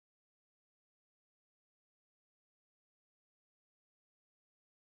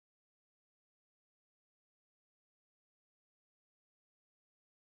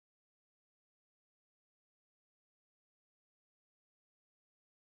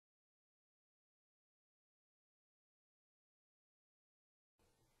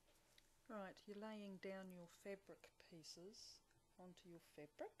Right, you're laying down your fabric pieces onto your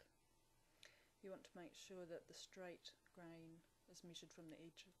fabric. You want to make sure that the straight grain is measured from the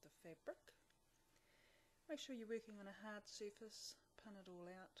edge of the fabric. Make sure you're working on a hard surface, pin it all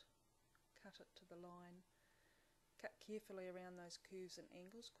out, cut it to the line. Cut carefully around those curves and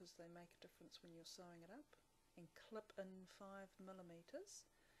angles because they make a difference when you're sewing it up, and clip in 5mm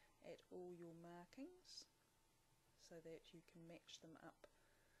at all your markings so that you can match them up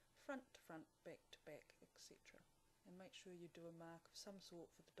front to front, back to back, etc. And make sure you do a mark of some sort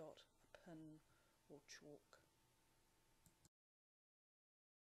for the dot, a pin or chalk.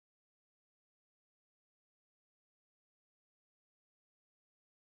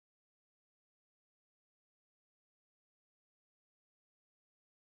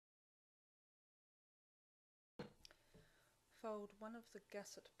 Fold one of the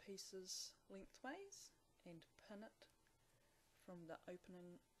gusset pieces lengthways and pin it from the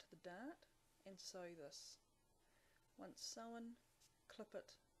opening to the dart and sew this. Once sewn, clip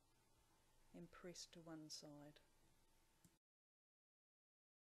it and press to one side.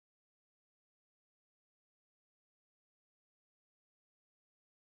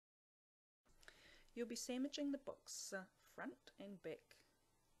 You'll be sandwiching the box front and back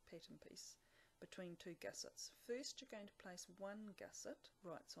pattern piece between two gussets. First you're going to place one gusset,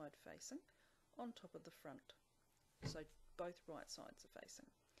 right side facing, on top of the front, so both right sides are facing.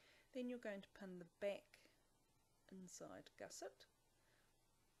 Then you're going to pin the back inside gusset.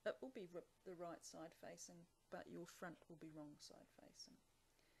 It will be the right side facing, but your front will be wrong side facing.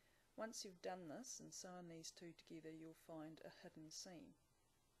 Once you've done this and sewn these two together, you'll find a hidden seam,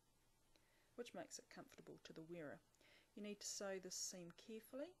 which makes it comfortable to the wearer. You need to sew this seam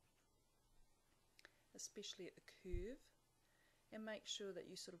carefully, especially at the curve, and make sure that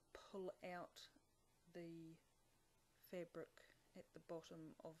you sort of pull out the fabric at the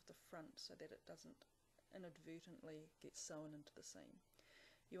bottom of the front so that it doesn't inadvertently get sewn into the seam.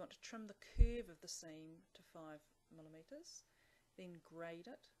 You want to trim the curve of the seam to 5mm, then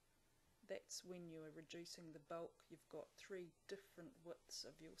grade it. That's when you are reducing the bulk. You've got 3 different widths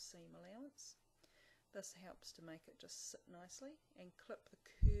of your seam allowance. This helps to make it just sit nicely, and clip the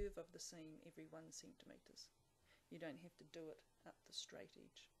curve of the seam every 1 cm. You don't have to do it up the straight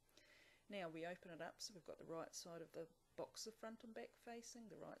edge. Now we open it up, so we've got the right side of the boxer front and back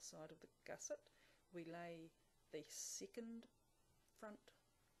facing, the right side of the gusset. We lay the second front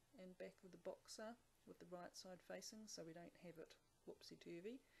and back of the boxer with the right side facing so we don't have it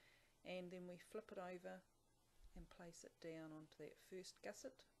whoopsie-turvy, and then we flip it over and place it down onto that first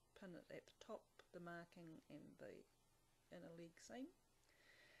gusset, pin it at the top, the marking and the inner leg seam.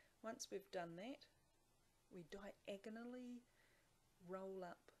 Once we've done that, we diagonally roll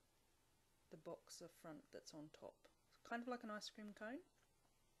up the boxer front that's on top, kind of like an ice cream cone.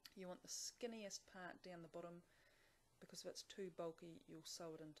 You want the skinniest part down the bottom, because if it's too bulky you'll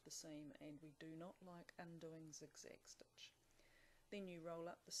sew it into the seam, and we do not like undoing zigzag stitch. Then you roll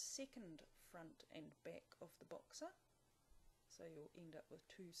up the second front and back of the boxer, so you'll end up with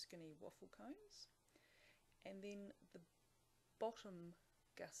 2 skinny waffle cones. And then the bottom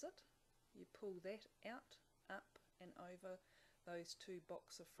gusset, you pull that out, up and over those 2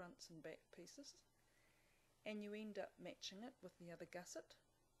 boxer fronts and back pieces, and you end up matching it with the other gusset,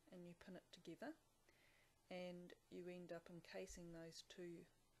 and you pin it together, and you end up encasing those 2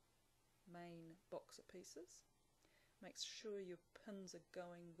 main boxer pieces. Make sure your pins are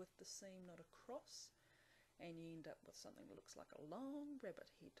going with the seam, not across, and you end up with something that looks like a long rabbit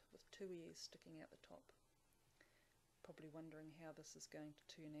head with 2 ears sticking out the top. Probably wondering how this is going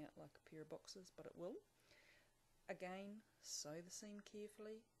to turn out like a pair of boxers, but it will. Again, sew the seam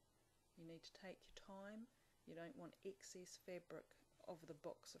carefully. You need to take your time. You don't want excess fabric of the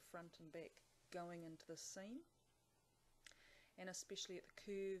boxer front and back going into the seam, and especially at the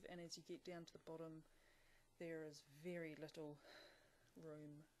curve and as you get down to the bottom there is very little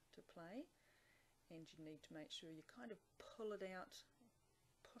room to play, and you need to make sure you kind of pull it out,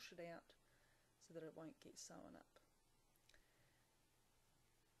 push it out, so that it won't get sewn up.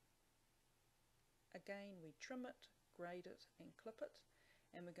 Again, we trim it, grade it and clip it,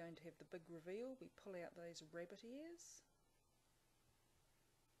 and we're going to have the big reveal. We pull out those rabbit ears,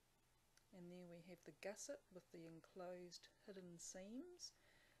 and there we have the gusset with the enclosed hidden seams,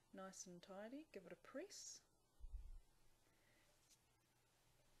 nice and tidy. Give it a press.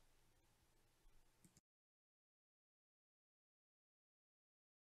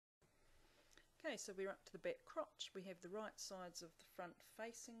 Okay, so we're up to the back crotch. We have the right sides of the front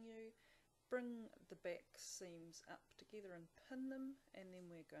facing you. Bring the back seams up together and pin them, and then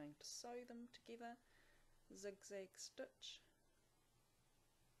we're going to sew them together. Zigzag stitch.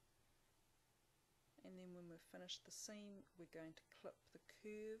 and then when we've finished the seam we're going to clip the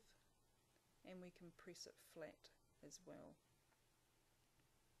curve, and we can press it flat as well.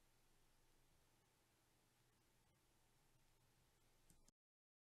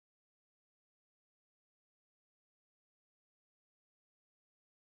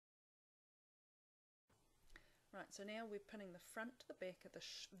 Right, so now we're pinning the front to the back of the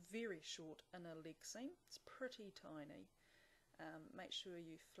very short inner leg seam. It's pretty tiny. Make sure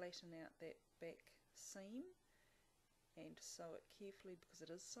you flatten out that back seam and sew it carefully because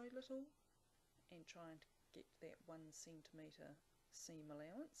it is so little, and try and get that 1 centimetre seam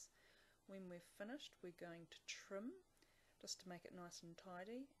allowance. When we're finished we're going to trim just to make it nice and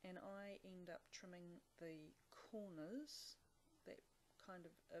tidy, and I end up trimming the corners that kind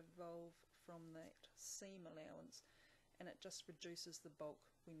of evolve from that seam allowance, and it just reduces the bulk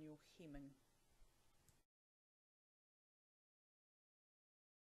when you're hemming.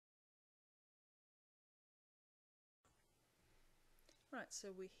 Right,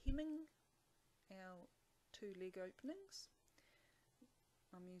 so we're hemming our 2 leg openings.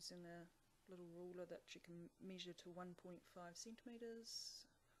 I'm using a little ruler that you can measure to 1.5 centimetres,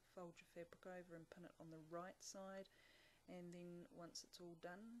 fold your fabric over and pin it on the right side, and then once it's all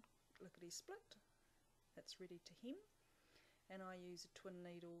done, lickety split, it's ready to hem. And I use a twin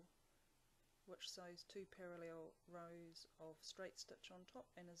needle which sews 2 parallel rows of straight stitch on top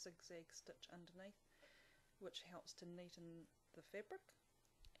and a zigzag stitch underneath, which helps to neaten the fabric.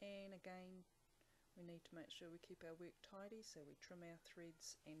 And again, we need to make sure we keep our work tidy, so we trim our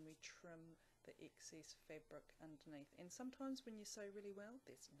threads and we trim the excess fabric underneath. And sometimes when you sew really well,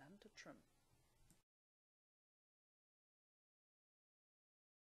 there's none to trim.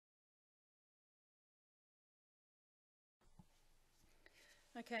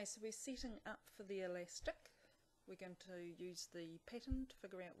 Okay, so we're setting up for the elastic. We're going to use the pattern to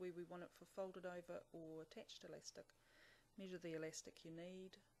figure out where we want it for folded over or attached elastic. Measure the elastic you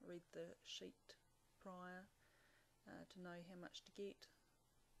need, read the sheet prior to know how much to get,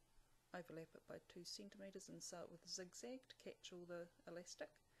 overlap it by 2 centimetres and sew it with a zigzag to catch all the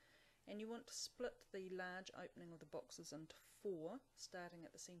elastic. And you want to split the large opening of the boxes into 4, starting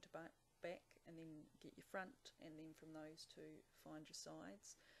at the centre back, and then get your front, and then from those 2 find your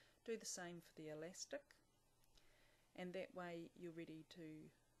sides. Do the same for the elastic, and that way you're ready to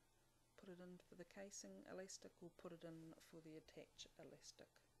put it in for the casing elastic or put it in for the attach elastic.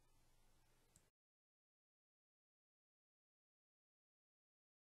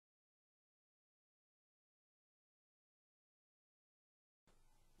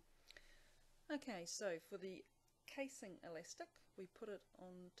 Okay, so for the casing elastic, we put it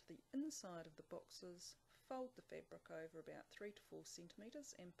onto the inside of the boxes, fold the fabric over about 3 to 4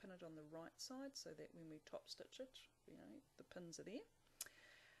 centimetres and pin it on the right side so that when we top stitch it, the pins are there.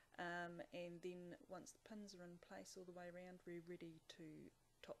 And then once the pins are in place all the way around, we're ready to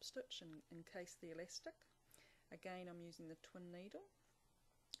top stitch and encase the elastic. Again, I'm using the twin needle.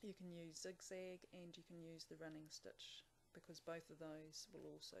 You can use zigzag and you can use the running stitch, because both of those will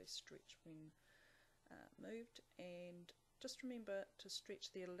also stretch when moved. And just remember to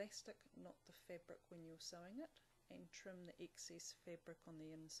stretch the elastic, not the fabric, when you're sewing it, and trim the excess fabric on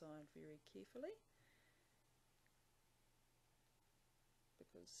the inside very carefully,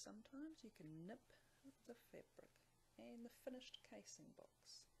 because sometimes you can nip the fabric and the finished casing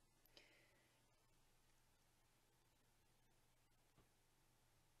box.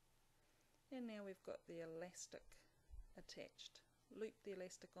 And now we've got the elastic attached. Loop the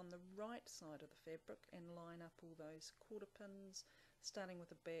elastic on the right side of the fabric and line up all those quarter pins, starting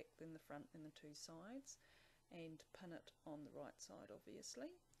with the back, then the front, then the 2 sides, and pin it on the right side obviously,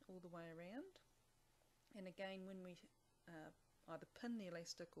 all the way around. And again, when we either pin the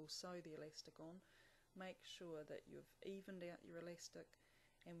elastic or sew the elastic on, make sure that you've evened out your elastic,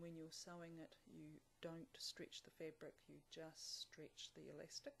 and when you're sewing it you don't stretch the fabric, you just stretch the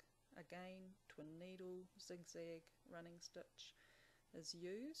elastic. Again, twin needle, zigzag, running stitch is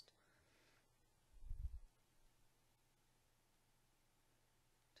used.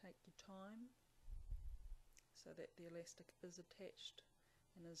 Take your time so that the elastic is attached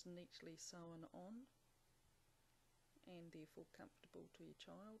and is neatly sewn on and therefore comfortable to your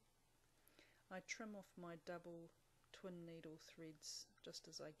child. I trim off my double twin needle threads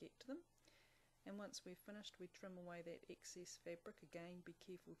just as I get to them, and once we're finished we trim away that excess fabric. Again, be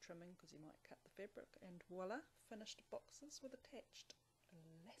careful trimming because you might cut the fabric, and voila, finished boxes with attached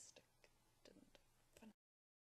elastic.